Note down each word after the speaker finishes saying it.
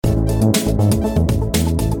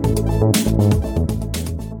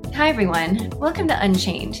Hi, everyone. Welcome to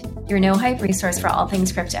Unchained, your no-hype resource for all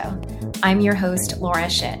things crypto. I'm your host, Laura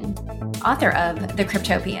Shin, author of The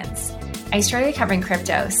Cryptopians. I started covering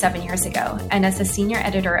crypto 7 years ago, and as a senior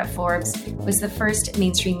editor at Forbes, was the first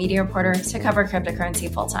mainstream media reporter to cover cryptocurrency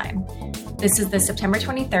full-time. This is the September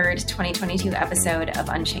 23rd, 2022 episode of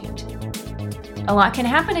Unchained. A lot can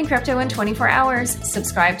happen in crypto in 24 hours.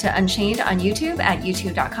 Subscribe to Unchained on YouTube at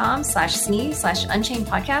youtube.com/SNE/Unchained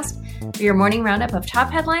podcast for your morning roundup of top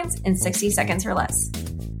headlines in 60 seconds or less.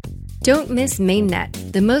 Don't miss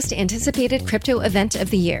Mainnet, the most anticipated crypto event of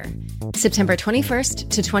the year, September 21st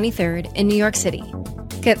to 23rd in New York City.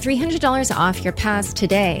 Get $300 off your pass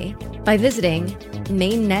today by visiting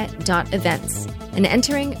mainnet.events and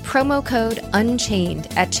entering promo code UNCHAINED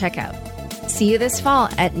at checkout. See you this fall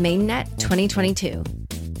at Mainnet 2022.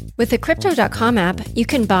 With the Crypto.com app, you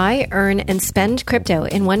can buy, earn, and spend crypto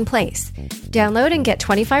in one place. Download and get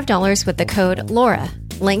 $25 with the code LAURA.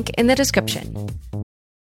 Link in the description.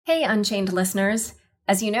 Hey, Unchained listeners.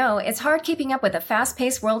 As you know, it's hard keeping up with the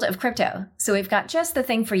fast-paced world of crypto, so we've got just the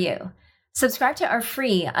thing for you. Subscribe to our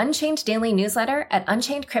free Unchained daily newsletter at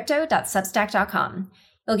unchainedcrypto.substack.com.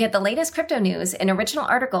 You'll get the latest crypto news and original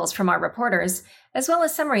articles from our reporters, as well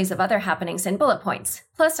as summaries of other happenings and bullet points,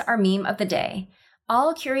 plus our meme of the day,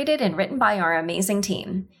 all curated and written by our amazing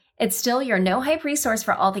team. It's still your no-hype resource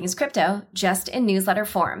for all things crypto, just in newsletter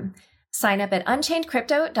form. Sign up at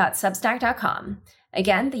unchainedcrypto.substack.com.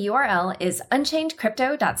 Again, the URL is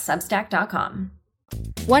unchainedcrypto.substack.com.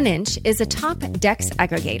 1inch is a top DEX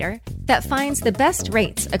aggregator that finds the best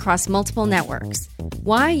rates across multiple networks.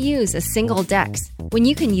 Why use a single DEX when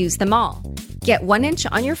you can use them all? Get 1inch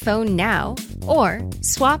on your phone now or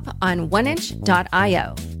swap on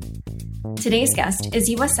 1inch.io. Today's guest is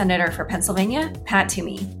U.S. Senator for Pennsylvania, Pat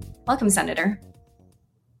Toomey. Welcome, Senator.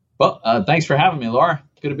 Well, thanks for having me, Laura.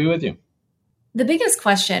 Good to be with you. The biggest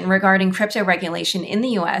question regarding crypto regulation in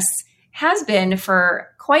the U.S. has been for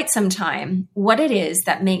quite some time what it is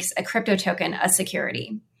that makes a crypto token a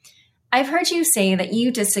security. I've heard you say that you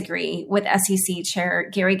disagree with SEC Chair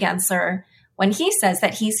Gary Gensler when he says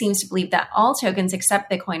that he seems to believe that all tokens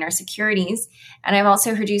except Bitcoin are securities. And I've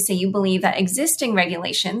also heard you say you believe that existing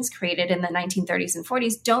regulations created in the 1930s and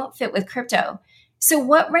 40s don't fit with crypto. So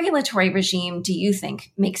what regulatory regime do you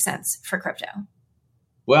think makes sense for crypto?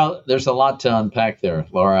 Well, there's a lot to unpack there,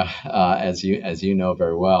 Laura, as you know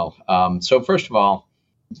very well. So first of all,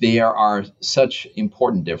 there are such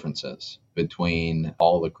important differences between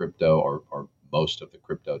all the crypto or most of the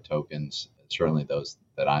crypto tokens, certainly those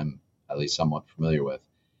that I'm at least somewhat familiar with,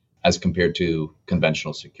 as compared to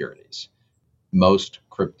conventional securities. Most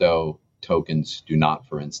crypto tokens do not,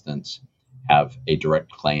 for instance, have a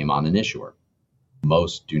direct claim on an issuer.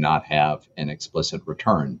 Most do not have an explicit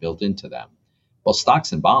return built into them. Well,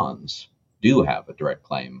 stocks and bonds do have a direct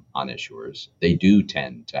claim on issuers. They do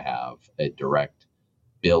tend to have a direct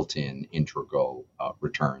built-in integral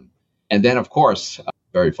return. And then, of course,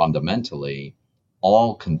 very fundamentally,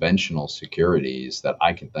 all conventional securities that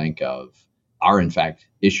I can think of are, in fact,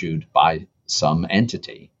 issued by some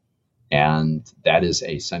entity. And that is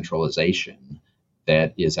a centralization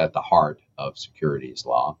that is at the heart of securities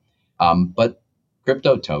law. But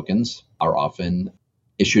crypto tokens are often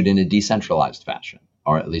issued in a decentralized fashion,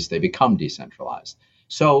 or at least they become decentralized.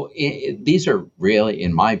 So these are really,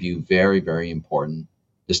 in my view, very, very important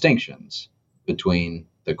distinctions between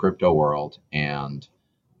the crypto world and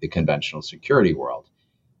the conventional security world.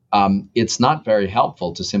 It's not very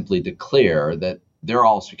helpful to simply declare that they're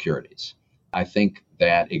all securities. I think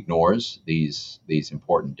that ignores these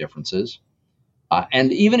important differences.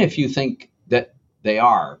 And even if you think that they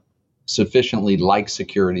are sufficiently like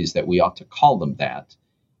securities that we ought to call them that,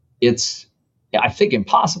 it's, I think,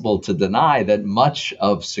 impossible to deny that much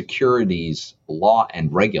of securities law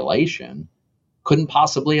and regulation couldn't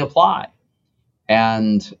possibly apply.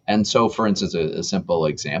 And so, for instance, a simple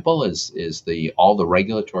example is all the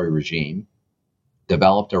regulatory regime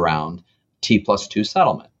developed around T+2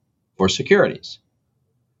 settlement for securities.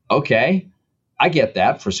 Okay, I get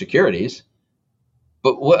that for securities,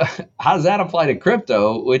 but how does that apply to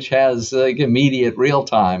crypto, which has immediate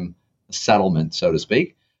real-time settlement, so to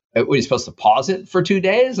speak? Were you supposed to pause it for 2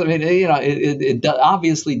 days? I mean, it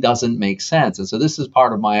obviously doesn't make sense. And so this is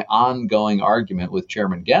part of my ongoing argument with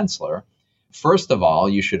Chairman Gensler. First of all,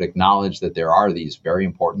 you should acknowledge that there are these very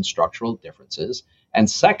important structural differences. And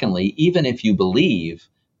secondly, even if you believe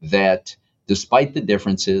that despite the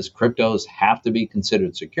differences, cryptos have to be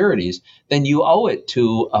considered securities, then you owe it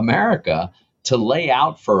to America to lay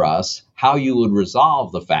out for us how you would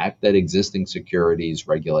resolve the fact that existing securities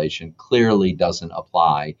regulation clearly doesn't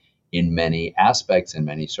apply in many aspects, in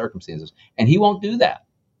many circumstances. And he won't do that.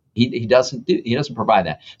 He doesn't provide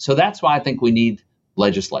that. So that's why I think we need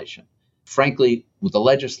legislation. Frankly, with the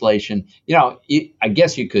legislation, I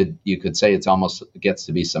guess you could say it's almost gets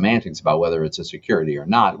to be semantics about whether it's a security or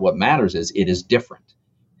not. What matters is it is different,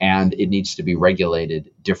 and it needs to be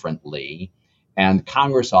regulated differently. And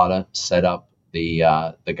Congress ought to set up the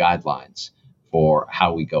guidelines for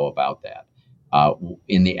how we go about that.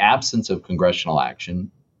 In the absence of congressional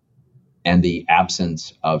action and the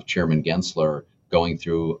absence of Chairman Gensler going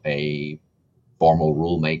through a formal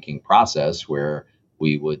rulemaking process where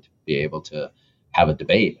we would be able to have a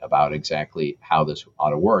debate about exactly how this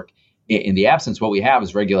ought to work. In the absence, what we have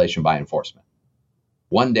is regulation by enforcement.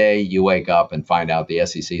 One day you wake up and find out the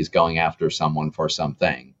SEC is going after someone for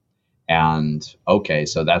something. And okay,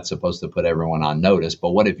 so that's supposed to put everyone on notice.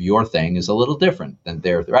 But what if your thing is a little different than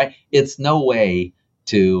theirs, right? It's no way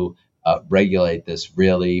to regulate this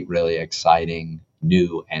really, really exciting,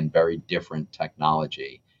 new, and very different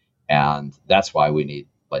technology. And that's why we need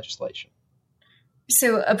legislation.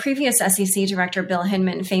 So a previous SEC director, Bill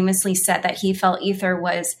Hinman, famously said that he felt Ether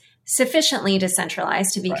was sufficiently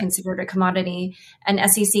decentralized to be considered a commodity. And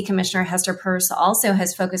SEC Commissioner Hester Peirce also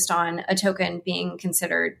has focused on a token being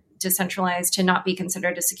considered decentralized to not be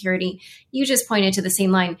considered a security. You just pointed to the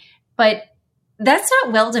same line, but that's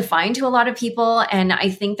not well defined to a lot of people. And I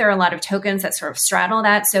think there are a lot of tokens that sort of straddle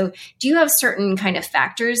that. So do you have certain kind of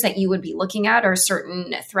factors that you would be looking at, or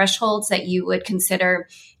certain thresholds that you would consider,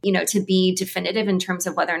 to be definitive in terms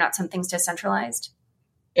of whether or not something's decentralized?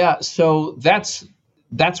 Yeah, so that's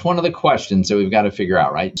one of the questions that we've got to figure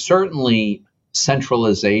out, right? Certainly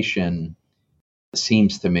centralization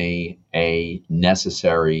seems to me a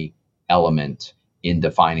necessary element in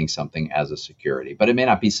defining something as a security, but it may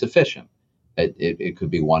not be sufficient. It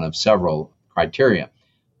could be one of several criteria.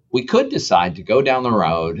 We could decide to go down the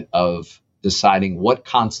road of deciding what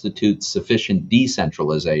constitutes sufficient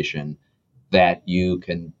decentralization that you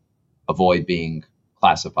can avoid being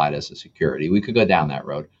classified as a security. We could go down that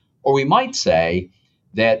road. Or we might say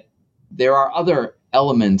that there are other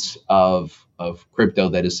elements of crypto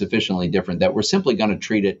that is sufficiently different that we're simply going to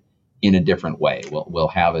treat it in a different way. We'll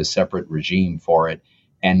have a separate regime for it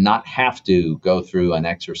and not have to go through an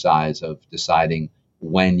exercise of deciding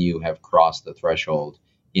when you have crossed the threshold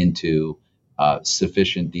into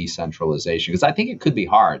sufficient decentralization. Because I think it could be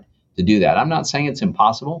hard to do that. I'm not saying it's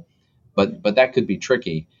impossible, but that could be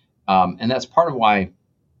tricky. And that's part of why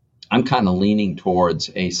I'm kind of leaning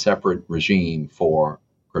towards a separate regime for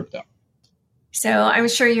crypto. So I'm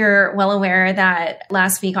sure you're well aware that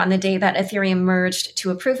last week, on the day that Ethereum merged to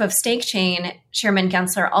a proof of stake chain, Chairman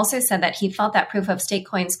Gensler also said that he felt that proof of stake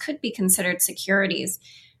coins could be considered securities.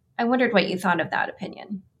 I wondered what you thought of that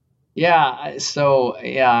opinion. Yeah. So,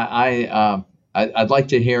 I'd like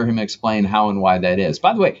to hear him explain how and why that is.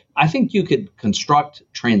 By the way, I think you could construct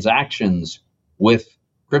transactions with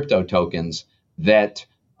crypto tokens that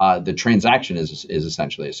the transaction is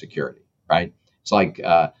essentially a security, right? It's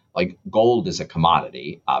like gold is a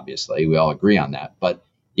commodity, obviously. We all agree on that. But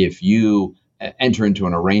if you enter into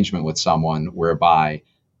an arrangement with someone whereby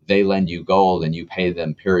they lend you gold and you pay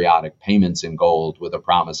them periodic payments in gold with a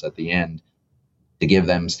promise at the end to give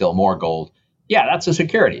them still more gold, yeah, that's a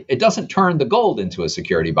security. It doesn't turn the gold into a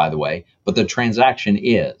security, by the way, but the transaction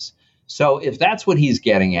is. So if that's what he's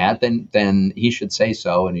getting at, then he should say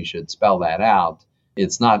so and he should spell that out.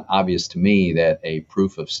 It's not obvious to me that a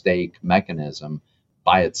proof of stake mechanism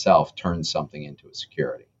by itself turns something into a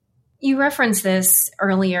security. You referenced this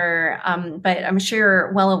earlier, but I'm sure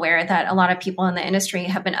you're well aware that a lot of people in the industry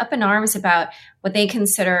have been up in arms about what they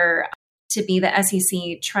consider to be the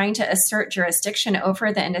SEC trying to assert jurisdiction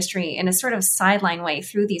over the industry in a sort of sideline way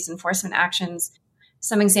through these enforcement actions.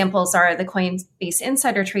 Some examples are the Coinbase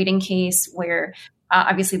insider trading case, where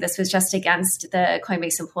obviously this was just against the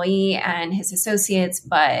Coinbase employee and his associates,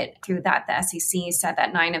 but through that, the SEC said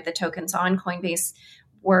that 9 of the tokens on Coinbase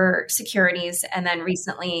were securities. And then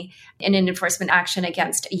recently, in an enforcement action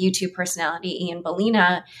against a YouTube personality, Ian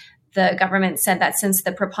Bellina, the government said that since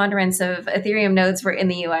the preponderance of Ethereum nodes were in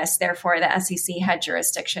the US, therefore the SEC had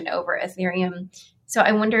jurisdiction over Ethereum. So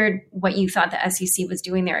I wondered what you thought the SEC was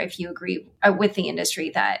doing there, if you agree with the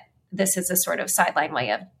industry that this is a sort of sideline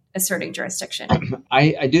way of asserting jurisdiction.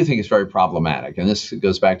 I do think it's very problematic. And this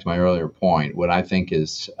goes back to my earlier point. What I think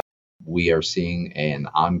is we are seeing an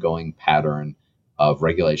ongoing pattern of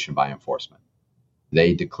regulation by enforcement.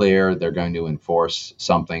 They declare they're going to enforce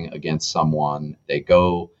something against someone. They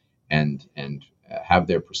go and have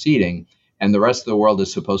their proceeding. And the rest of the world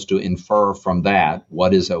is supposed to infer from that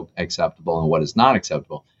what is acceptable and what is not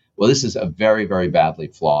acceptable. Well, this is a very, very badly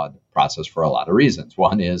flawed process for a lot of reasons.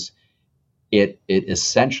 One is it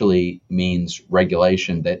essentially means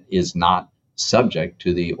regulation that is not subject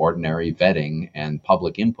to the ordinary vetting and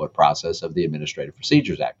public input process of the Administrative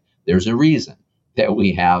Procedures Act. There's a reason that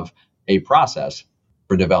we have a process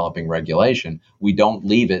for developing regulation. We don't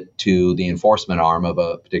leave it to the enforcement arm of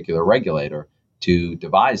a particular regulator to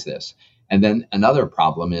devise this. And then another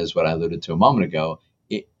problem is what I alluded to a moment ago.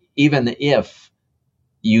 Even if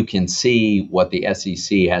you can see what the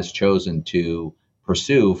SEC has chosen to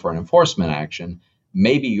pursue for an enforcement action,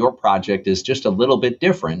 maybe your project is just a little bit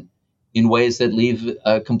different in ways that leave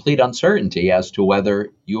complete uncertainty as to whether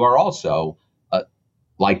you are also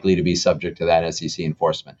likely to be subject to that SEC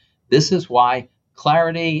enforcement. This is why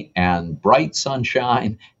clarity and bright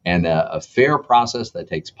sunshine and a fair process that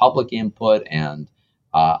takes public input and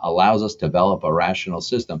allows us to develop a rational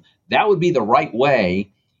system, that would be the right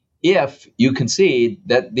way if you concede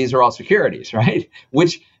that these are all securities, right?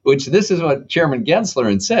 Which this is what Chairman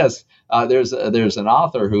Gensler insists. There's an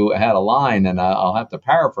author who had a line, and I'll have to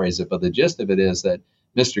paraphrase it, but the gist of it is that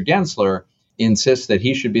Mr. Gensler insists that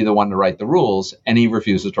he should be the one to write the rules, and he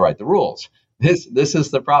refuses to write the rules. This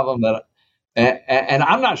is the problem that, and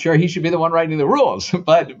I'm not sure he should be the one writing the rules,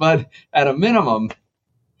 but at a minimum,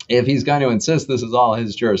 if he's going to insist this is all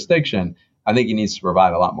his jurisdiction, I think he needs to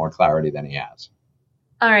provide a lot more clarity than he has.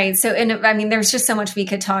 All right. So, there's just so much we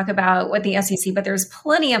could talk about with the SEC, but there's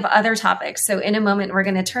plenty of other topics. So in a moment, we're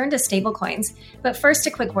going to turn to stablecoins. But first,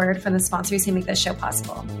 a quick word from the sponsors who make this show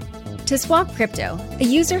possible. To swap crypto, a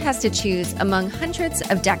user has to choose among hundreds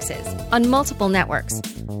of DEXs on multiple networks,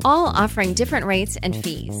 all offering different rates and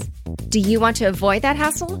fees. Do you want to avoid that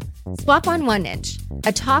hassle? Swap on 1inch,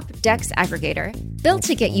 a top DEX aggregator built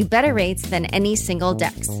to get you better rates than any single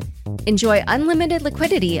DEX. Enjoy unlimited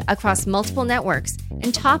liquidity across multiple networks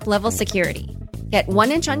and top-level security. Get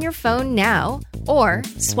 1inch on your phone now or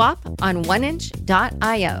swap on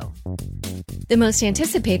 1inch.io. The most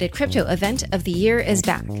anticipated crypto event of the year is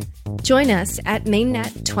back. Join us at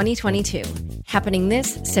Mainnet 2022, happening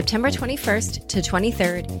this September 21st to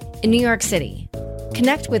 23rd in New York City.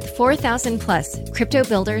 Connect with 4,000 plus crypto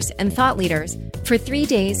builders and thought leaders for 3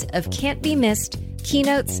 days of can't-be-missed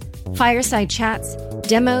keynotes, fireside chats,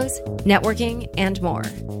 demos, networking, and more.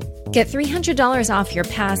 Get $300 off your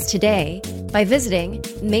pass today by visiting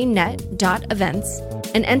mainnet.events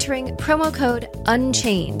and entering promo code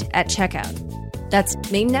UNCHAINED at checkout. That's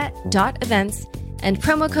mainnet.events and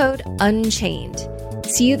promo code UNCHAINED.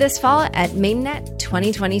 See you this fall at Mainnet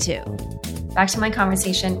 2022. Back to my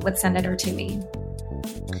conversation with Senator Toomey.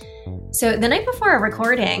 So the night before our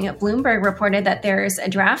recording, Bloomberg reported that there's a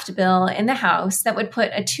draft bill in the House that would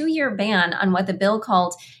put a 2-year ban on what the bill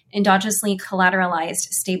called endogenously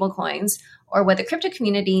collateralized stablecoins, or what the crypto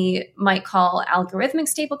community might call algorithmic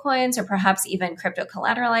stablecoins, or perhaps even crypto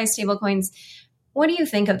collateralized stablecoins. What do you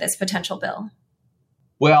think of this potential bill?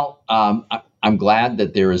 Well, I'm glad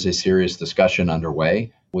that there is a serious discussion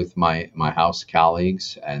underway with my House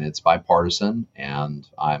colleagues, and it's bipartisan. And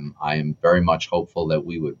I am very much hopeful that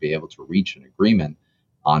we would be able to reach an agreement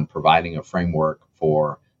on providing a framework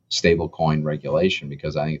for stablecoin regulation,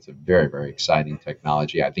 because I think it's a very, very exciting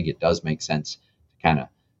technology. I think it does make sense to kind of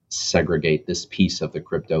segregate this piece of the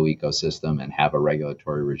crypto ecosystem and have a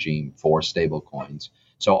regulatory regime for stablecoins.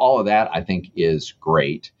 So all of that, I think, is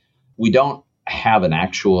great. We don't have an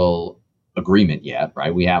actual agreement yet,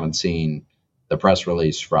 right? We haven't seen the press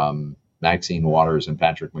release from Maxine Waters and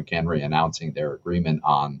Patrick McHenry announcing their agreement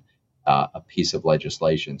on a piece of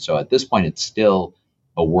legislation. So at this point, it's still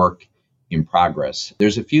a work in progress.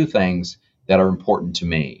 There's a few things that are important to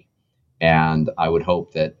me, and I would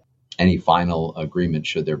hope that any final agreement,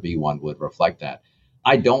 should there be one, would reflect that.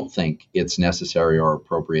 I don't think it's necessary or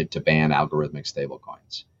appropriate to ban algorithmic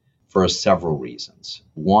stablecoins for several reasons.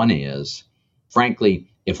 One is, frankly,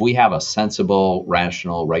 if we have a sensible,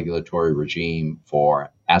 rational regulatory regime for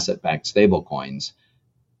asset-backed stablecoins,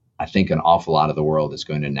 I think an awful lot of the world is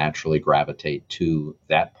going to naturally gravitate to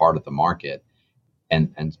that part of the market.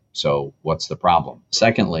 And so what's the problem?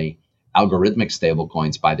 Secondly, algorithmic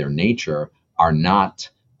stablecoins by their nature are not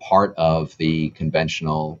part of the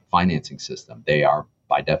conventional financing system. They are,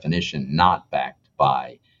 by definition, not backed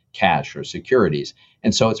by cash or securities.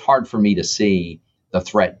 And so it's hard for me to see the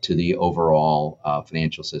threat to the overall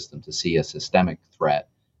financial system, to see a systemic threat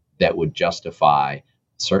that would justify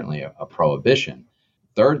certainly a prohibition.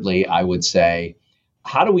 Thirdly, I would say,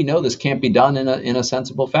 how do we know this can't be done in a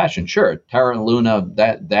sensible fashion? Sure, Terra Luna,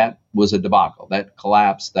 that was a debacle. That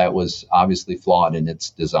collapsed. That was obviously flawed in its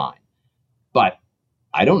design. But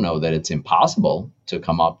I don't know that it's impossible to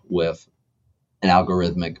come up with an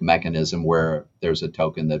algorithmic mechanism where there's a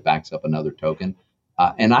token that backs up another token.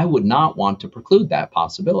 And I would not want to preclude that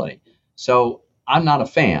possibility. So I'm not a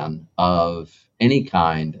fan of any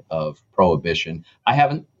kind of prohibition. I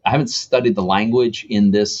haven't studied the language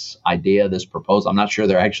in this idea, this proposal. I'm not sure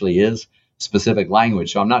there actually is specific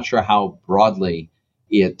language, so I'm not sure how broadly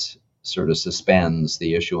it sort of suspends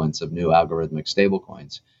the issuance of new algorithmic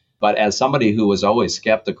stablecoins. But as somebody who was always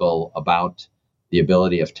skeptical about the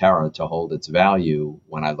ability of Terra to hold its value,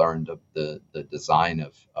 when I learned of the design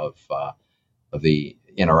of the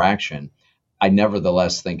interaction, I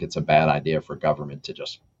nevertheless think it's a bad idea for government to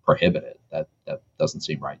just prohibit it. That doesn't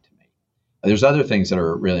seem right to me. There's other things that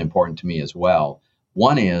are really important to me as well.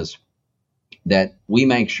 One is that we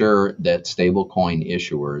make sure that stablecoin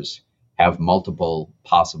issuers have multiple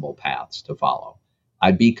possible paths to follow.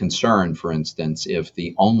 I'd be concerned, for instance, if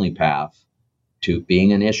the only path to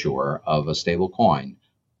being an issuer of a stable coin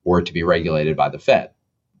were to be regulated by the Fed.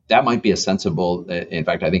 That might be a sensible, in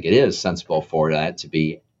fact, I think it is sensible for that to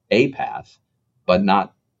be a path, but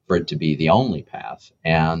not for it to be the only path.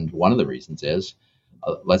 And one of the reasons is,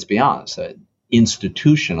 let's be honest,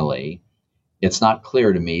 institutionally, it's not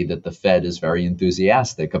clear to me that the Fed is very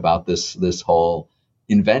enthusiastic about this whole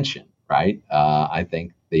invention, right? I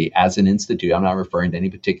think as an institute, I'm not referring to any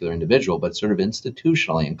particular individual, but sort of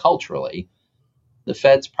institutionally and culturally, the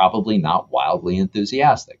Fed's probably not wildly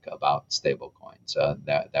enthusiastic about stablecoins.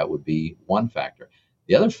 That would be one factor.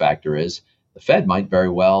 The other factor is the Fed might very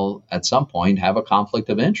well at some point have a conflict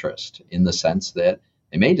of interest in the sense that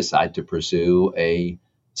they may decide to pursue a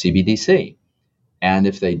CBDC. And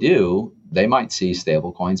if they do, they might see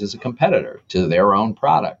stablecoins as a competitor to their own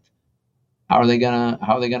product. How are they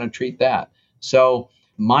gonna treat that? So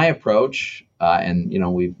my approach, and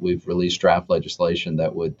we've released draft legislation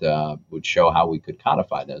that would show how we could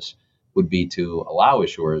codify this, would be to allow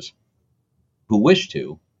issuers who wish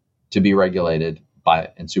to be regulated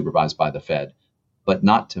by and supervised by the Fed, but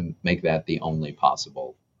not to make that the only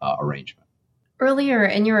possible arrangement. Earlier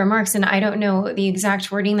in your remarks, and I don't know the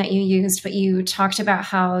exact wording that you used, but you talked about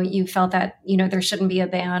how you felt that, there shouldn't be a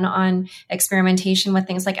ban on experimentation with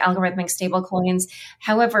things like algorithmic stablecoins.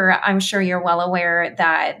 However, I'm sure you're well aware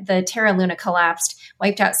that the Terra Luna collapsed,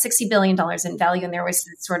 wiped out $60 billion in value, and there was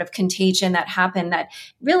this sort of contagion that happened that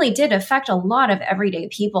really did affect a lot of everyday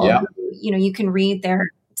people. Yeah. Who, you can read their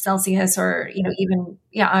Celsius or, even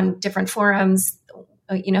on different forums,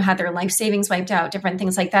 had their life savings wiped out, different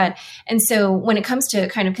things like that. And so when it comes to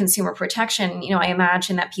kind of consumer protection, I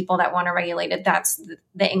imagine that people that want to regulate it, that's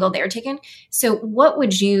the angle they're taking. So what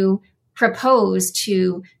would you propose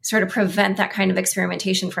to sort of prevent that kind of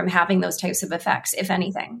experimentation from having those types of effects, if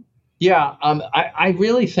anything? Yeah, I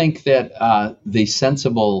really think that the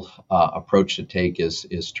sensible approach to take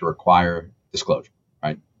is to require disclosure,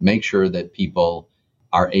 right? Make sure that people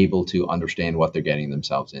are able to understand what they're getting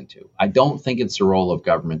themselves into. I don't think it's the role of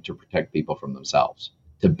government to protect people from themselves,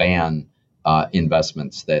 to ban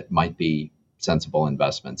investments that might be sensible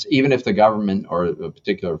investments, even if the government or a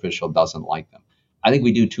particular official doesn't like them. I think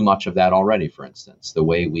we do too much of that already, for instance, the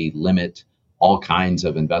way we limit all kinds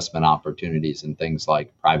of investment opportunities in things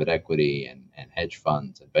like private equity and hedge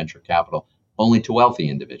funds and venture capital only to wealthy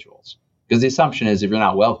individuals. Because the assumption is if you're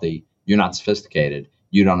not wealthy, you're not sophisticated,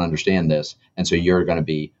 you don't understand this, and so you're going to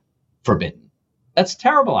be forbidden. That's a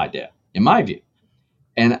terrible idea, in my view.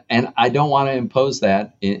 And I don't want to impose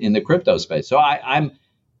that in the crypto space. So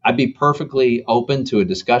I'd be perfectly open to a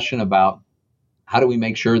discussion about how do we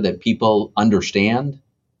make sure that people understand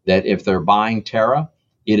that if they're buying Terra,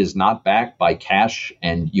 it is not backed by cash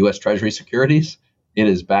and U.S. Treasury securities. It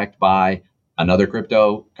is backed by another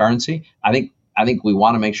cryptocurrency. I think we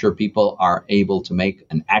want to make sure people are able to make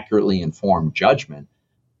an accurately informed judgment,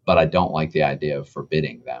 but I don't like the idea of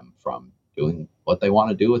forbidding them from doing what they want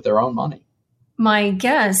to do with their own money. My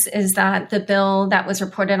guess is that the bill that was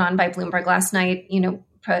reported on by Bloomberg last night,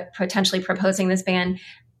 potentially proposing this ban,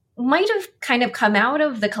 might have kind of come out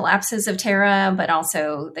of the collapses of Terra, but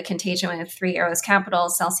also the contagion with Three Arrows Capital,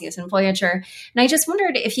 Celsius, and Voyager. And I just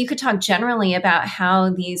wondered if you could talk generally about how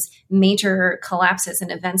these major collapses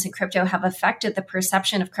and events in crypto have affected the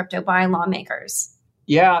perception of crypto by lawmakers.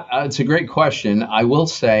 Yeah, it's a great question. I will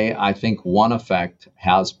say I think one effect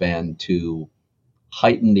has been to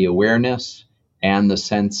heighten the awareness and the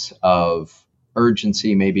sense of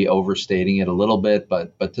urgency, maybe overstating it a little bit,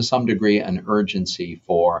 but to some degree, an urgency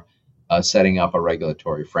for setting up a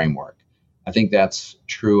regulatory framework. I think that's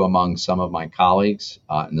true among some of my colleagues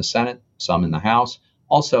in the Senate, some in the House,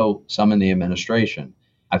 also some in the administration.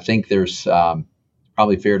 I think there's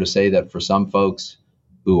probably fair to say that for some folks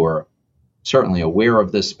who are certainly aware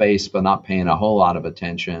of this space, but not paying a whole lot of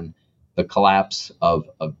attention, the collapse of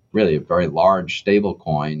really a very large stable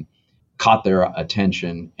coin caught their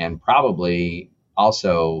attention and probably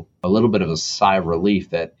also a little bit of a sigh of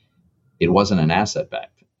relief that it wasn't an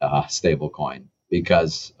asset-backed stablecoin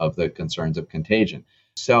because of the concerns of contagion.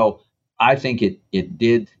 So I think it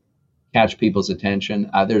did catch people's attention.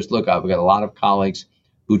 I've got a lot of colleagues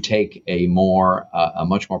who take a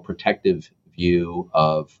much more protective view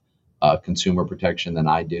of consumer protection than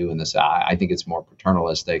I do. And I think it's more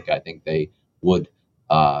paternalistic. I think they would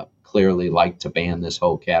clearly like to ban this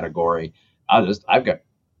whole category. I've got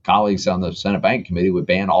colleagues on the Senate Bank Committee would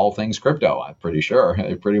ban all things crypto. I'm pretty sure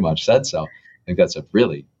they pretty much said so. I think that's a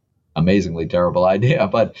really amazingly terrible idea.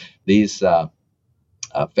 But these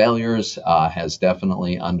failures has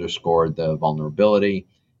definitely underscored the vulnerability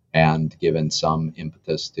and given some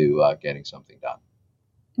impetus to getting something done.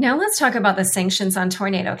 Now let's talk about the sanctions on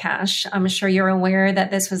Tornado Cash. I'm sure you're aware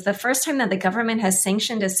that this was the first time that the government has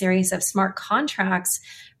sanctioned a series of smart contracts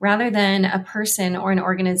rather than a person or an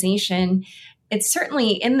organization. It's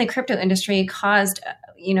certainly in the crypto industry caused,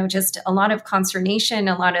 just a lot of consternation,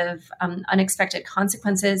 a lot of unexpected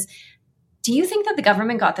consequences. Do you think that the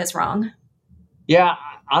government got this wrong? Yeah,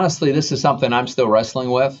 honestly, this is something I'm still wrestling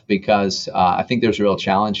with because I think there's a real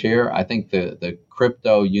challenge here. I think the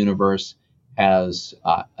crypto universe has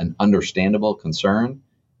an understandable concern.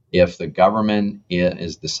 If the government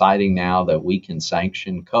is deciding now that we can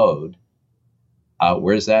sanction code,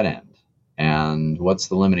 where does that end? And what's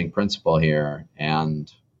the limiting principle here?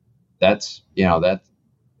 And that's,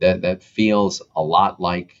 that feels a lot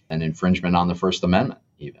like an infringement on the First Amendment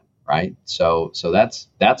even, right? So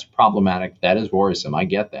that's problematic. That is worrisome. I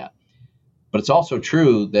get that. But it's also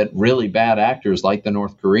true that really bad actors like the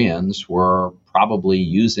North Koreans were probably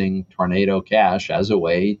using Tornado Cash as a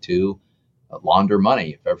way to launder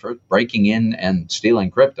money. Breaking in and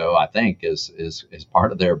stealing crypto, I think, is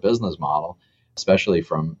part of their business model, especially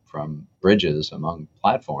from bridges among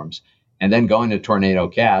platforms, and then going to Tornado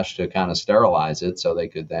Cash to kind of sterilize it so they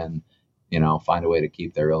could then, find a way to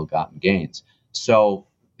keep their ill-gotten gains. So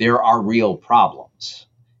there are real problems.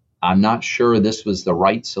 I'm not sure this was the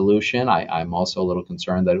right solution. I'm also a little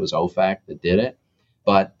concerned that it was OFAC that did it.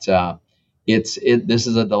 But this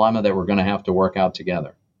is a dilemma that we're going to have to work out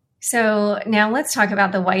together. So now let's talk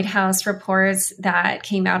about the White House reports that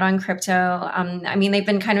came out on crypto. They've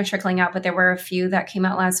been kind of trickling out, but there were a few that came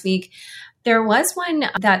out last week. There was one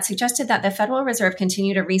that suggested that the Federal Reserve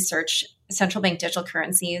continue to research central bank digital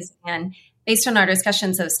currencies. And based on our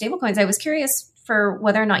discussions of stablecoins, I was curious for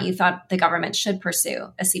whether or not you thought the government should pursue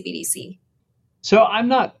a CBDC. So I'm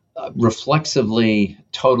not reflexively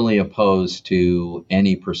totally opposed to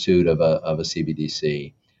any pursuit of a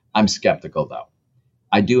CBDC. I'm skeptical, though.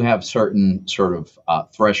 I do have certain sort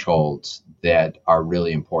of thresholds that are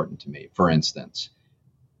really important to me. For instance,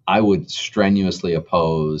 I would strenuously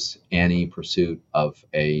oppose any pursuit of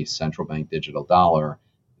a central bank digital dollar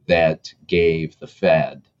that gave the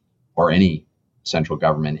Fed or any central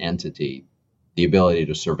government entity the ability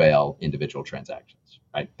to surveil individual transactions,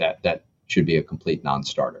 right? That should be a complete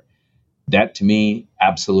non-starter. That, to me,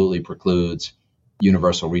 absolutely precludes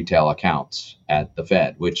universal retail accounts at the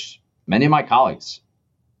Fed, which many of my colleagues,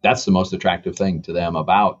 that's the most attractive thing to them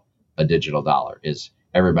about a digital dollar is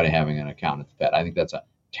everybody having an account at the Fed. I think that's a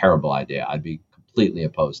terrible idea. I'd be completely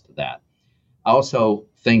opposed to that. I also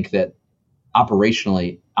think that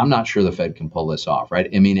operationally, I'm not sure the Fed can pull this off, right?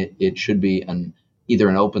 It should be either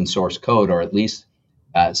an open source code or at least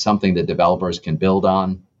something that developers can build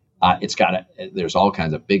on. There's all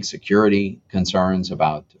kinds of big security concerns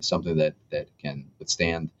about something that can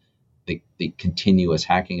withstand the continuous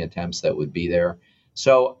hacking attempts that would be there.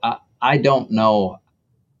 So I don't know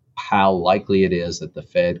how likely it is that the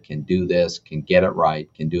Fed can do this, can get it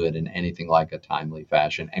right, can do it in anything like a timely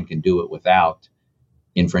fashion, and can do it without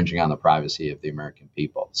infringing on the privacy of the American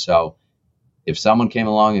people. So if someone came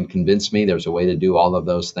along and convinced me there's a way to do all of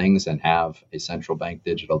those things and have a central bank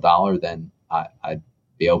digital dollar, then I'd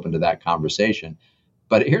be open to that conversation.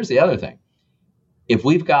 But here's the other thing. If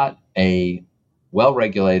we've got a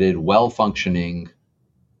well-regulated, well-functioning,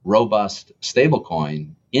 robust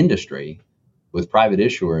stablecoin industry with private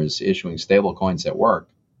issuers issuing stablecoins at work,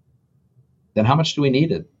 then how much do we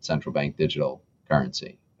need a central bank digital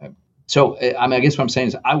currency? So, I guess what I'm saying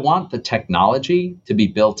is I want the technology to be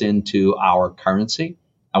built into our currency.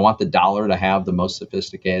 I want the dollar to have the most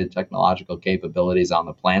sophisticated technological capabilities on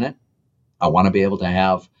the planet. I want to be able to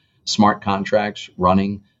have smart contracts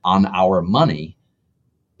running on our money,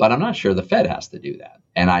 but I'm not sure the Fed has to do that.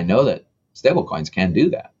 And I know that stablecoins can do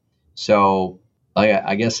that. So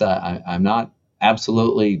I guess I'm not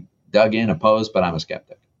absolutely dug in opposed, but I'm a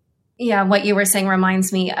skeptic. Yeah, what you were saying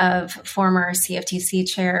reminds me of former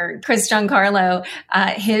CFTC chair Chris Giancarlo,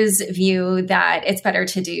 his view that it's better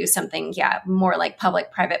to do something, more like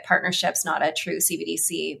public-private partnerships, not a true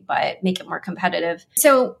CBDC, but make it more competitive.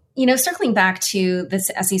 So, circling back to this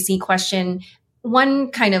SEC question, one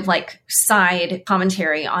kind of like side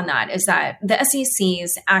commentary on that is that the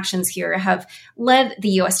SEC's actions here have led the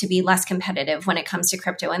US to be less competitive when it comes to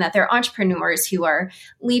crypto, and that there are entrepreneurs who are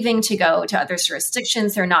leaving to go to other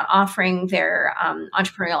jurisdictions. They're not offering their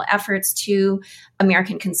entrepreneurial efforts to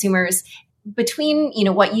American consumers. Between,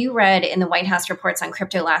 what you read in the White House reports on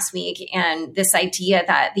crypto last week and this idea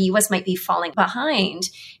that the US might be falling behind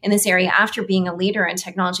in this area after being a leader in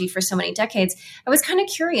technology for so many decades, I was kind of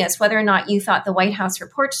curious whether or not you thought the White House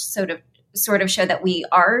reports sort of show that we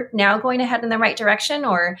are now going to head in the right direction,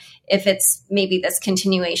 or if it's maybe this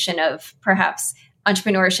continuation of perhaps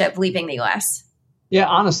entrepreneurship leaving the US. Yeah,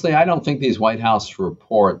 honestly, I don't think these White House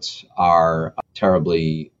reports are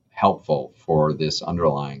terribly helpful for this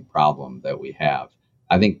underlying problem that we have.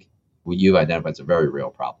 I think what you identified is a very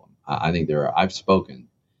real problem. I think I've spoken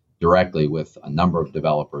directly with a number of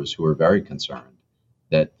developers who are very concerned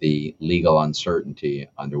that the legal uncertainty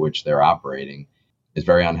under which they're operating is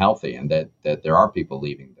very unhealthy, and that there are people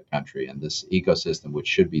leaving the country, and this ecosystem, which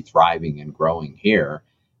should be thriving and growing here,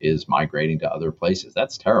 is migrating to other places.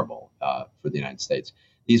 That's terrible for the United States.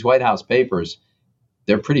 These White House papers,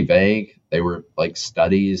 they're pretty vague. They were like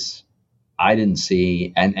studies. I didn't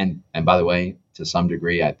see, and by the way, to some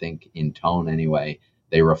degree, I think in tone anyway,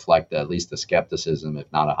 they reflect at least a skepticism,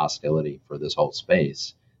 if not a hostility, for this whole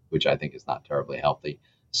space, which I think is not terribly healthy.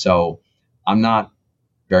 So I'm not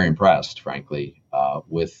very impressed, frankly,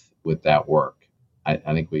 with that work. I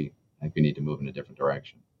think we need to move in a different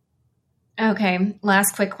direction. Okay,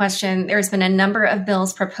 last quick question. There's been a number of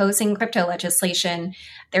bills proposing crypto legislation.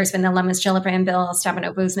 There's been the Lummis-Gillibrand bill,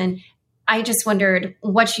 Stabenow-Boozman. I just wondered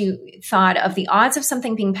what you thought of the odds of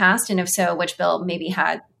something being passed, and if so, which bill maybe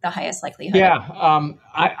had the highest likelihood? Yeah,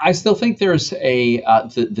 I still think there's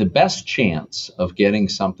the best chance of getting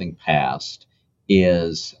something passed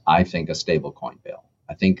is, I think, a stablecoin bill.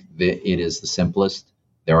 I think that it is the simplest.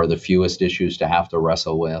 There are the fewest issues to have to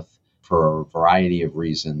wrestle with for a variety of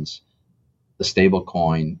reasons. The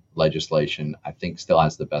stablecoin legislation, I think, still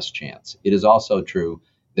has the best chance. It is also true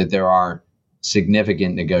that there are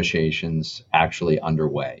significant negotiations actually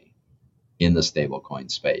underway in the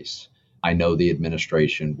stablecoin space. I know the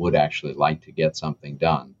administration would actually like to get something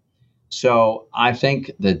done. So I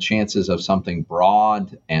think the chances of something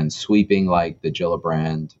broad and sweeping like the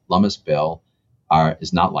Gillibrand-Lummis bill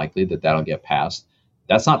is not likely that'll get passed.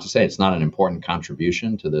 That's not to say it's not an important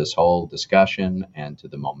contribution to this whole discussion and to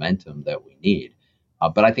the momentum that we need.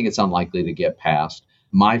 But I think it's unlikely to get passed.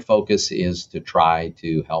 My focus is to try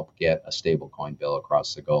to help get a stablecoin bill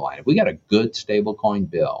across the goal line. If we got a good stablecoin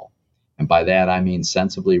bill, and by that I mean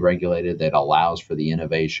sensibly regulated, that allows for the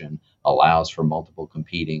innovation, allows for multiple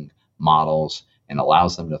competing models, and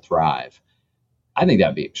allows them to thrive, I think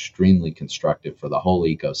that'd be extremely constructive for the whole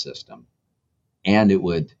ecosystem. And it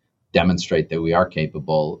would demonstrate that we are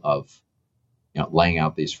capable of, laying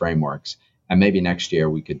out these frameworks. And maybe next year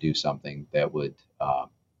we could do something that would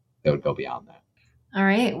go beyond that. All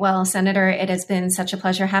right. Well, Senator, it has been such a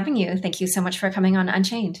pleasure having you. Thank you so much for coming on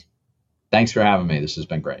Unchained. Thanks for having me. This has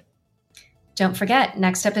been great. Don't forget,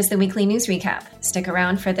 next up is the weekly news recap. Stick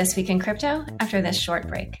around for This Week in Crypto after this short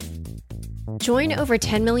break. Join over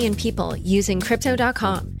 10 million people using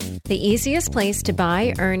Crypto.com, the easiest place to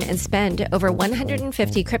buy, earn, and spend over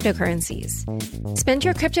 150 cryptocurrencies. Spend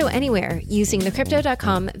your crypto anywhere using the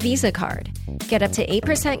Crypto.com Visa card. Get up to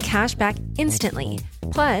 8% cash back instantly,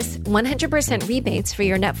 plus 100% rebates for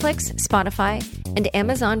your Netflix, Spotify, and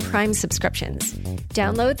Amazon Prime subscriptions.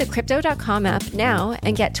 Download the Crypto.com app now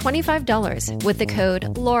and get $25 with the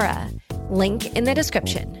code LAURA. Link in the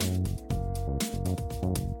description.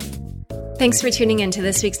 Thanks for tuning in to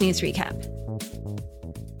this week's news recap.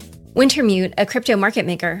 Wintermute, a crypto market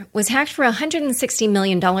maker, was hacked for $160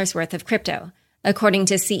 million worth of crypto, according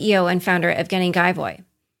to CEO and founder Evgeny Gaivoy.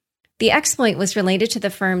 The exploit was related to the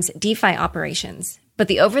firm's DeFi operations, but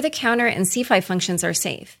the over-the-counter and CeFi functions are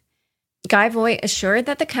safe. Gaivoy assured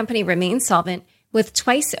that the company remains solvent with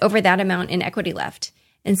twice over that amount in equity left,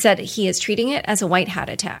 and said he is treating it as a white hat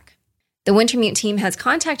attack. The Wintermute team has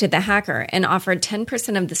contacted the hacker and offered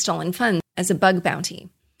 10% of the stolen funds as a bug bounty.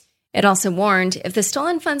 It also warned, if the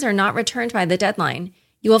stolen funds are not returned by the deadline,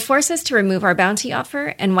 you will force us to remove our bounty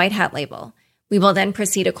offer and white hat label. We will then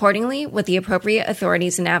proceed accordingly with the appropriate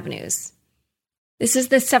authorities and avenues. This is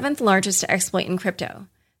the 7th largest exploit in crypto.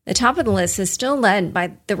 The top of the list is still led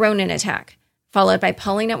by the Ronin attack, followed by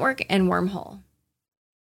Poly Network and Wormhole.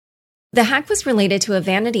 The hack was related to a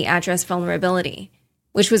vanity address vulnerability,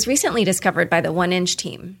 which was recently discovered by the 1inch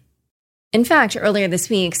team. In fact, earlier this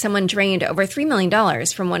week, someone drained over $3 million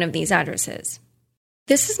from one of these addresses.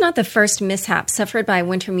 This is not the first mishap suffered by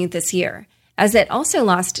Wintermute this year, as it also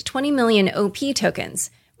lost 20 million OP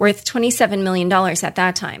tokens, worth $27 million at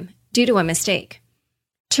that time, due to a mistake.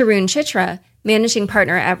 Tarun Chitra, managing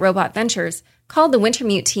partner at Robot Ventures, called the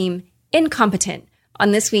Wintermute team incompetent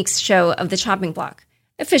on this week's show of The Chopping Block,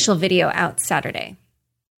 official video out Saturday.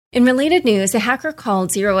 In related news, a hacker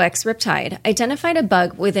called 0x Riptide identified a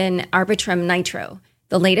bug within Arbitrum Nitro,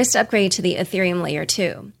 the latest upgrade to the Ethereum Layer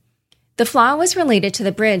 2. The flaw was related to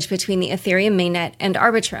the bridge between the Ethereum mainnet and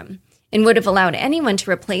Arbitrum, and would have allowed anyone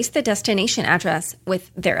to replace the destination address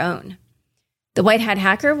with their own. The white hat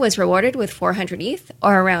hacker was rewarded with 400 ETH,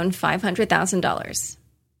 or around $500,000.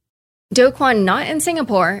 Do Kwon not in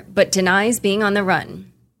Singapore, but denies being on the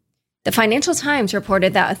run. The Financial Times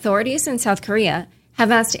reported that authorities in South Korea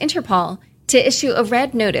have asked Interpol to issue a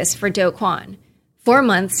red notice for Do Kwon, 4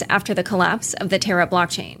 months after the collapse of the Terra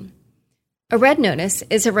blockchain. A red notice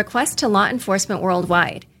is a request to law enforcement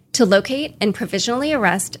worldwide to locate and provisionally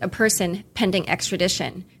arrest a person pending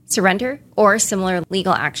extradition, surrender, or similar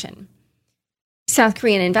legal action. South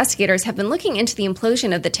Korean investigators have been looking into the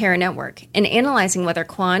implosion of the Terra network and analyzing whether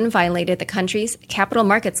Kwon violated the country's capital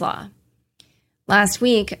markets law. Last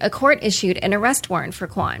week, a court issued an arrest warrant for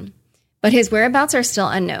Kwon, but his whereabouts are still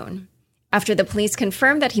unknown. After the police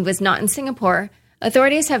confirmed that he was not in Singapore,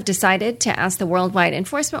 authorities have decided to ask the Worldwide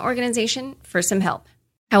Enforcement Organization for some help.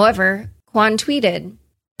 However, Kwon tweeted,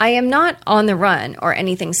 "I am not on the run or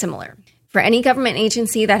anything similar. For any government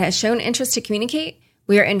agency that has shown interest to communicate,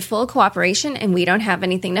 we are in full cooperation and we don't have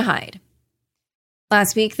anything to hide."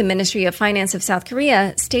 Last week, the Ministry of Finance of South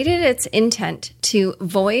Korea stated its intent to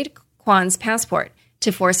void Kwon's passport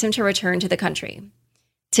to force him to return to the country.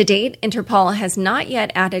 To date, Interpol has not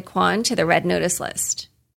yet added Kwon to the red notice list.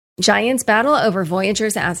 Giants battle over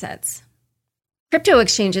Voyager's assets. Crypto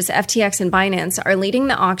exchanges FTX and Binance are leading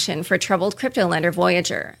the auction for troubled crypto lender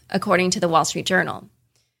Voyager, according to the Wall Street Journal.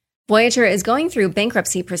 Voyager is going through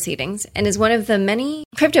bankruptcy proceedings and is one of the many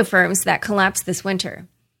crypto firms that collapsed this winter.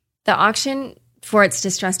 The auction for its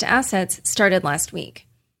distressed assets started last week.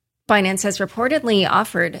 Binance has reportedly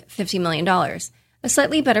offered $50 million, a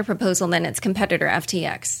slightly better proposal than its competitor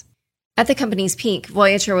FTX. At the company's peak,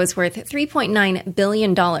 Voyager was worth $3.9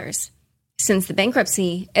 billion. Since the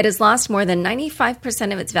bankruptcy, it has lost more than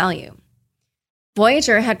 95% of its value.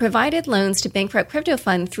 Voyager had provided loans to bankrupt crypto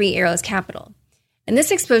fund Three Arrows Capital, and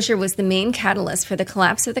this exposure was the main catalyst for the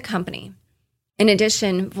collapse of the company. In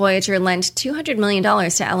addition, Voyager lent $200 million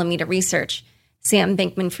to Alameda Research, Sam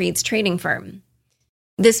Bankman-Fried's trading firm.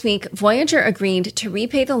 This week, Voyager agreed to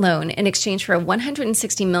repay the loan in exchange for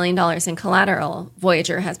 $160 million in collateral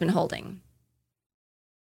Voyager has been holding.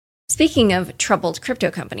 Speaking of troubled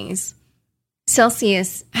crypto companies,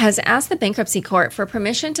 Celsius has asked the bankruptcy court for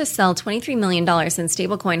permission to sell $23 million in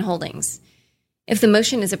stablecoin holdings. If the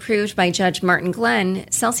motion is approved by Judge Martin Glenn,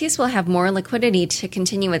 Celsius will have more liquidity to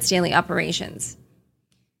continue its daily operations.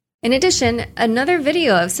 In addition, another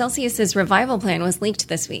video of Celsius's revival plan was leaked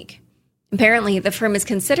this week. Apparently, the firm is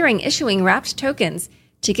considering issuing wrapped tokens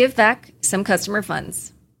to give back some customer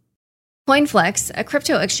funds. CoinFlex, a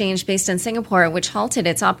crypto exchange based in Singapore which halted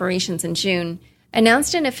its operations in June,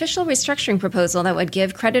 announced an official restructuring proposal that would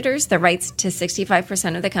give creditors the rights to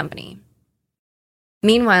 65% of the company.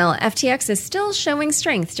 Meanwhile, FTX is still showing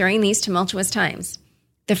strength during these tumultuous times.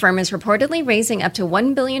 The firm is reportedly raising up to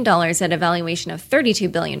 $1 billion at a valuation of $32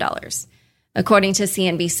 billion. According to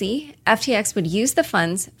CNBC, FTX would use the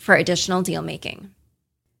funds for additional deal-making.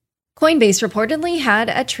 Coinbase reportedly had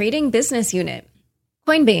a trading business unit.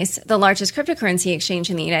 Coinbase, the largest cryptocurrency exchange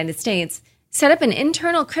in the United States, set up an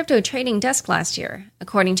internal crypto trading desk last year,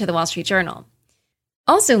 according to the Wall Street Journal.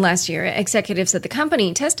 Also last year, executives at the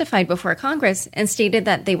company testified before Congress and stated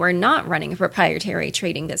that they were not running a proprietary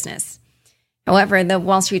trading business. However, the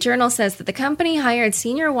Wall Street Journal says that the company hired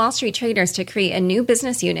senior Wall Street traders to create a new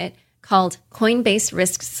business unit called Coinbase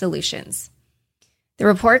Risk Solutions. The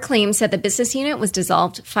report claims that the business unit was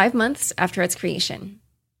dissolved 5 months after its creation.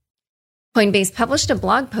 Coinbase published a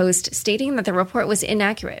blog post stating that the report was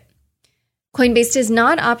inaccurate. Coinbase does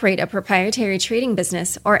not operate a proprietary trading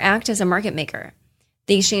business or act as a market maker.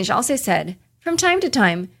 The exchange also said, from time to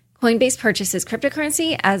time, Coinbase purchases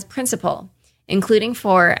cryptocurrency as principal, including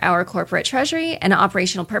for our corporate treasury and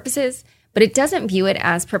operational purposes, but it doesn't view it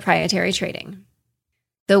as proprietary trading.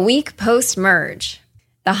 The week post-merge.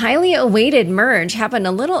 The highly awaited merge happened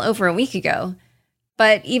a little over a week ago,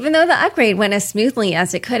 but even though the upgrade went as smoothly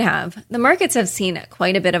as it could have, the markets have seen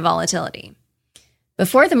quite a bit of volatility.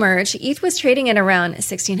 Before the merge, ETH was trading at around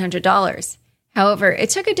 $1,600. However, it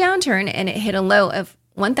took a downturn and it hit a low of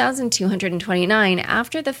 $1,229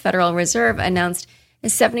 after the Federal Reserve announced a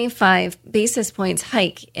 75 basis points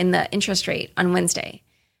hike in the interest rate on Wednesday.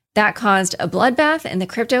 That caused a bloodbath in the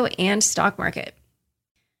crypto and stock market.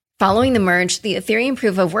 Following the merge, the Ethereum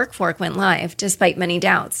proof of work fork went live, despite many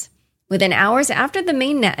doubts. Within hours after the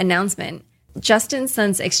mainnet announcement, Justin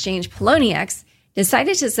Sun's exchange Poloniex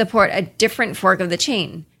decided to support a different fork of the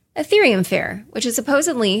chain, Ethereum Fair, which is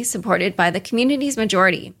supposedly supported by the community's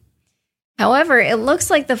majority. However, it looks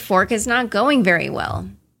like the fork is not going very well.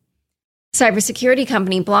 Cybersecurity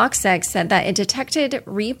company BlockSec said that it detected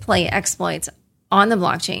replay exploits on the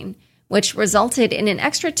blockchain, which resulted in an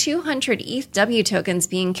extra 200 ETHW tokens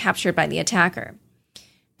being captured by the attacker.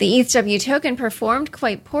 The ETHW token performed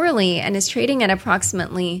quite poorly and is trading at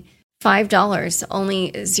approximately $5,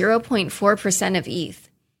 only 0.4% of ETH.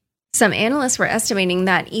 Some analysts were estimating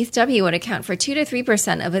that ETHW would account for 2 to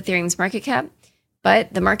 3% of Ethereum's market cap,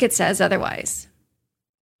 but the market says otherwise.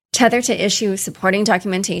 Tether to issue supporting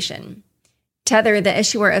documentation. Tether, the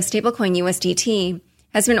issuer of stablecoin USDT,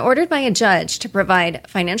 has been ordered by a judge to provide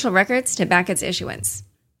financial records to back its issuance.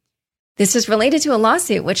 This is related to a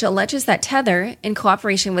lawsuit which alleges that Tether, in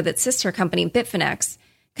cooperation with its sister company Bitfinex,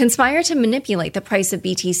 conspired to manipulate the price of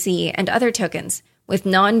BTC and other tokens with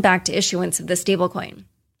non-backed issuance of the stablecoin.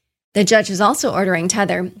 The judge is also ordering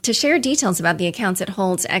Tether to share details about the accounts it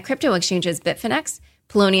holds at crypto exchanges Bitfinex,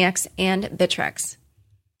 Poloniex, and Bittrex.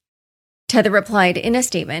 Tether replied in a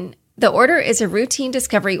statement, "The order is a routine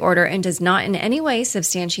discovery order and does not in any way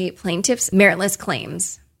substantiate plaintiff's meritless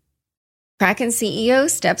claims." Kraken CEO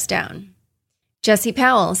steps down. Jesse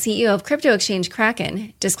Powell, CEO of crypto exchange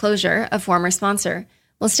Kraken, disclosure, a former sponsor,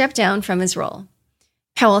 will step down from his role.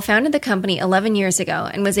 Powell founded the company 11 years ago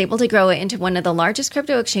and was able to grow it into one of the largest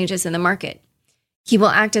crypto exchanges in the market. He will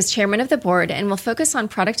act as chairman of the board and will focus on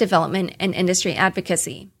product development and industry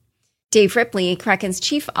advocacy. Dave Ripley, Kraken's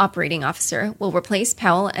chief operating officer, will replace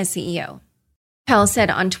Powell as CEO. Powell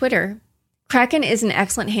said on Twitter, "Kraken is in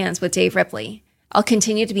excellent hands with Dave Ripley. I'll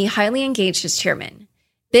continue to be highly engaged as chairman.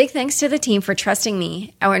 Big thanks to the team for trusting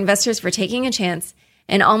me, our investors for taking a chance,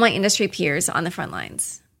 and all my industry peers on the front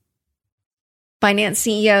lines." Binance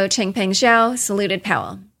CEO Changpeng Zhao saluted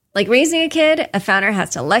Powell. Like raising a kid, a founder has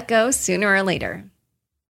to let go sooner or later.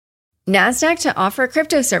 NASDAQ to offer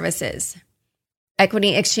crypto services.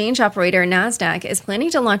 Equity exchange operator NASDAQ is planning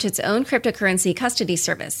to launch its own cryptocurrency custody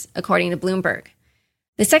service, according to Bloomberg.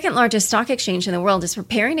 The second largest stock exchange in the world is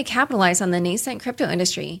preparing to capitalize on the nascent crypto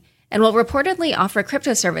industry and will reportedly offer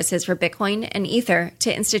crypto services for Bitcoin and Ether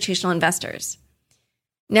to institutional investors.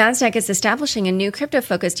 NASDAQ is establishing a new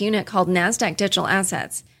crypto-focused unit called NASDAQ Digital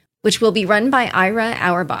Assets, which will be run by Ira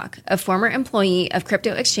Auerbach, a former employee of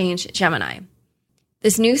crypto exchange Gemini.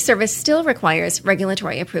 This new service still requires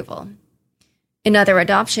regulatory approval. In other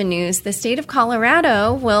adoption news, the state of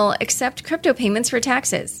Colorado will accept crypto payments for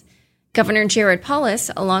taxes. Governor Jared Polis,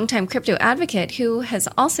 a longtime crypto advocate who has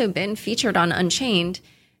also been featured on Unchained,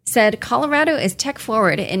 said Colorado is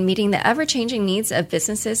tech-forward in meeting the ever-changing needs of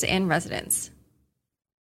businesses and residents.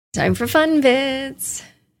 Time for fun bits.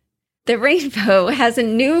 The rainbow has a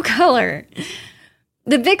new color.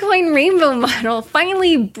 The Bitcoin rainbow model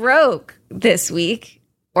finally broke this week,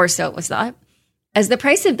 or so it was thought, as the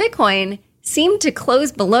price of Bitcoin seemed to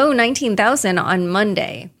close below 19,000 on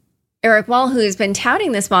Monday. Eric Wall, who has been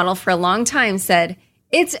touting this model for a long time, said,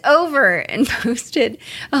 "It's over," and posted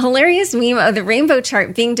a hilarious meme of the rainbow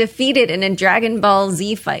chart being defeated in a Dragon Ball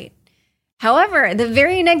Z fight. However, the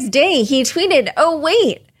very next day, he tweeted, "Oh,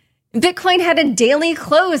 wait, Bitcoin had a daily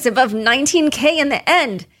close above 19K in the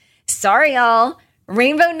end. Sorry, y'all.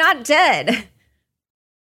 Rainbow not dead."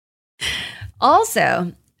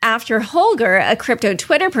 Also, after Holger, a crypto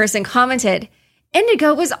Twitter person, commented,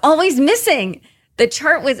 "Indigo was always missing," the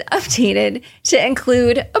chart was updated to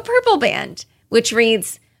include a purple band, which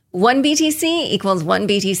reads, 1 BTC equals 1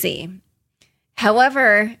 BTC.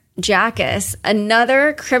 However, Jackass,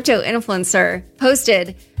 another crypto influencer,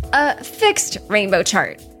 posted a fixed rainbow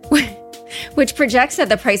chart, which projects that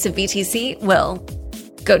the price of BTC will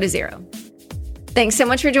go to zero. Thanks so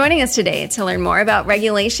much for joining us today. To learn more about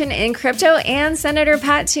regulation in crypto and Senator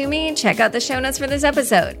Pat Toomey, check out the show notes for this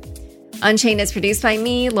episode. Unchained is produced by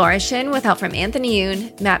me, Laura Shin, with help from Anthony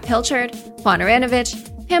Yoon, Matt Pilchard, Juan Aranovich,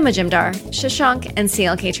 Pam Majumdar, Shashank, and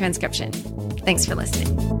CLK Transcription. Thanks for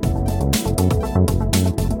listening.